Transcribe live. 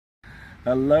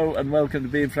Hello and welcome to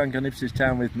being Frank on Ipswich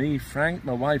Town with me, Frank,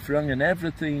 my wife Rung, and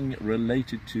everything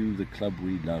related to the club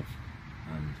we love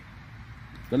and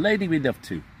the lady we love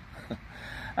too.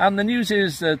 And the news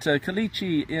is that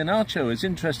Kelechi Iheanacho is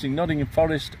interested in Nottingham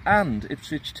Forest and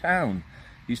Ipswich Town.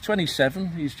 He's 27,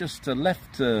 he's just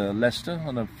left Leicester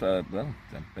on a, well,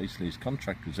 basically his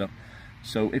contract was up,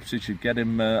 so Ipswich should get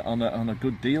him on a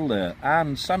good deal there.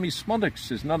 And Sammy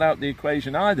Smodux is not out the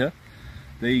equation either.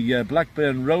 The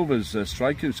Blackburn Rovers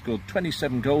striker who scored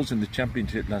 27 goals in the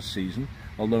Championship last season,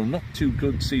 although not two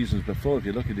good seasons before if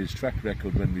you look at his track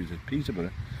record when he was at Peterborough.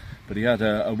 But he had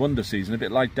a wonder season, a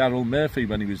bit like Daryl Murphy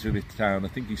when he was with Town. I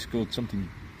think he scored something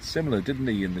similar, didn't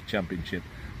he, in the Championship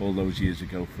all those years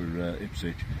ago for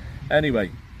Ipswich. Anyway,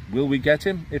 will we get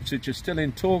him? Ipswich are still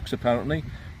in talks apparently,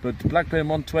 but Blackburn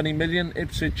want 20 million.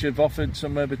 Ipswich have offered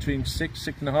somewhere between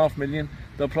 6.5 million.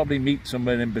 They'll probably meet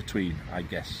somewhere in between, I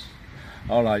guess.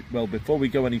 Alright, well, before we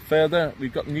go any further,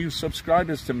 we've got new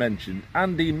subscribers to mention.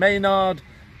 Andy Maynard,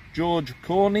 George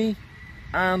Corney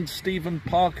and Stephen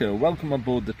Parker. Welcome on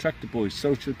board the Tractor Boys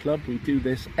Social Club. We do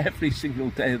this every single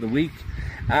day of the week.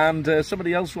 And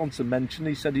somebody else wants to mention,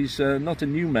 he said he's not a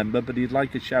new member, but he'd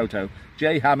like a shout out.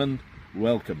 Jay Hammond,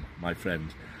 welcome, my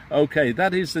friend. Okay,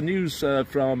 that is the news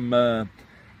from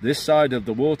this side of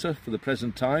the water for the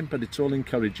present time, but it's all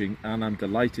encouraging, and I'm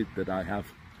delighted that I have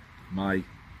my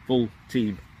full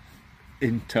team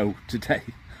in tow today.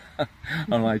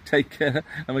 Alright, take care,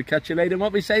 and we'll catch you later.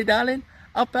 What we say, darling?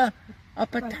 Upper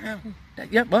town.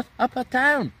 Yeah, what? Upper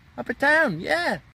town, yeah.